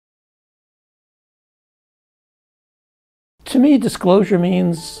To me, disclosure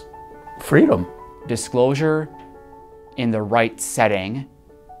means freedom. Disclosure in the right setting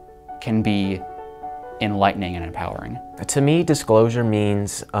can be enlightening and empowering. To me, disclosure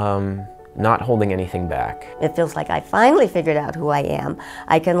means not holding anything back. It feels like I finally figured out who I am.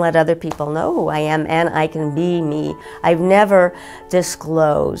 I can let other people know who I am, and I can be me. I've never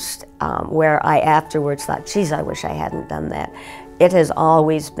disclosed where I afterwards thought, geez, I wish I hadn't done that. It has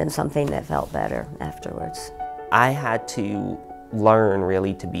always been something that felt better afterwards. I had to learn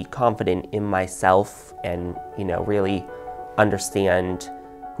really to be confident in myself and, really understand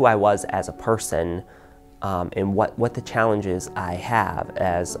who I was as a person and what the challenges I have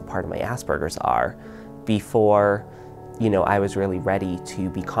as a part of my Asperger's are before, I was really ready to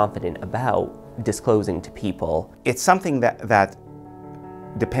be confident about disclosing to people. It's something that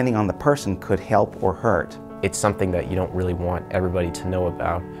depending on the person could help or hurt. It's something that you don't really want everybody to know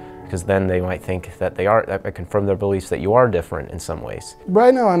about, because then they might think that that confirm their beliefs that you are different in some ways.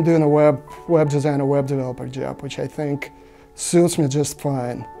 Right now I'm doing a web designer, web developer job, which I think suits me just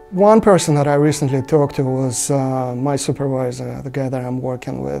fine. One person that I recently talked to was my supervisor, the guy that I'm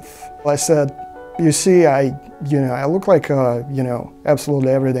working with. I said, you see, I look like a,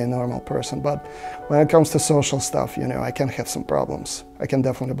 absolutely everyday normal person, but when it comes to social stuff, I can have some problems. I can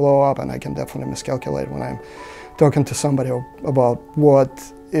definitely blow up and I can definitely miscalculate when I'm talking to somebody about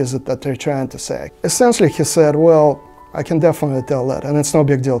what is it that they're trying to say. Essentially, he said, well, I can definitely tell that, and it's no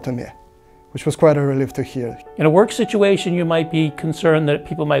big deal to me, which was quite a relief to hear. In a work situation, you might be concerned that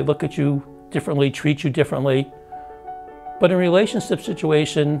people might look at you differently, treat you differently. But in a relationship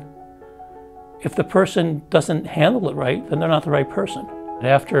situation, if the person doesn't handle it right, then they're not the right person.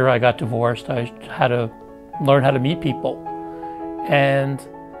 After I got divorced, I had to learn how to meet people. And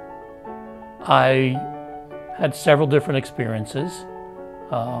I had several different experiences.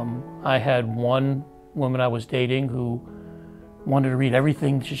 I had one woman I was dating who wanted to read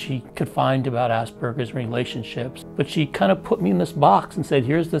everything she could find about Asperger's and relationships. But she kind of put me in this box and said,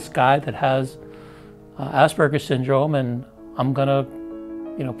 here's this guy that has Asperger's syndrome, and I'm gonna,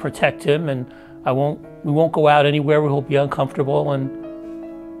 protect him, and we won't go out anywhere where he'll be uncomfortable. And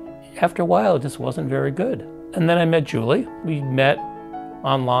after a while, it just wasn't very good. And then I met Julie. We met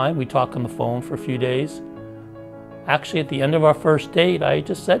online. We talked on the phone for a few days. Actually, at the end of our first date, I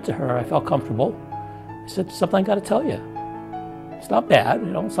just said to her, I felt comfortable. I said, something I gotta tell you. It's not bad,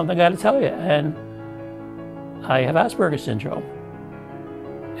 something I gotta tell you. And I have Asperger's syndrome.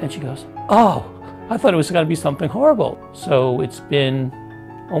 And she goes, oh, I thought it was gonna be something horrible. So it's been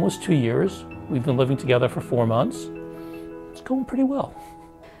almost 2 years. We've been living together for 4 months. It's going pretty well.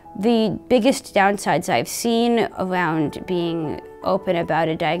 The biggest downsides I've seen around being open about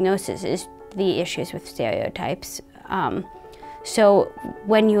a diagnosis is the issues with stereotypes. So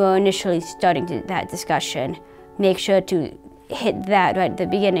when you are initially starting that discussion, make sure to hit that right at the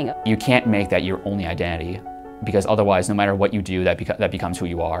beginning. You can't make that your only identity, because otherwise, no matter what you do, that becomes who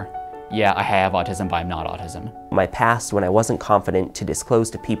you are. Yeah, I have autism, but I'm not autism. My past, when I wasn't confident to disclose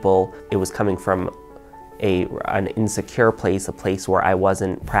to people, it was coming from an insecure place, a place where I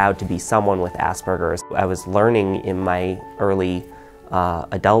wasn't proud to be someone with Asperger's. I was learning in my early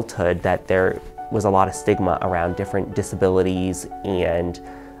adulthood that there was a lot of stigma around different disabilities, and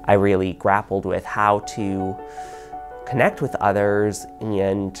I really grappled with how to connect with others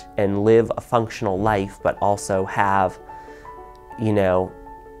and live a functional life, but also have,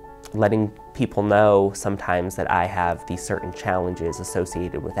 letting people know sometimes that I have these certain challenges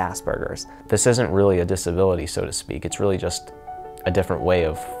associated with Asperger's. This isn't really a disability, so to speak. It's really just a different way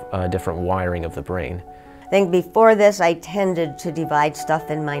of, different wiring of the brain. I think before this, I tended to divide stuff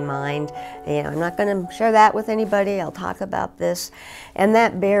in my mind. I'm not going to share that with anybody. I'll talk about this. And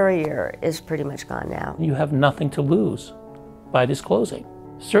that barrier is pretty much gone now. You have nothing to lose by disclosing.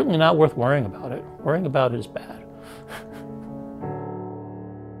 Certainly not worth worrying about it. Worrying about it is bad.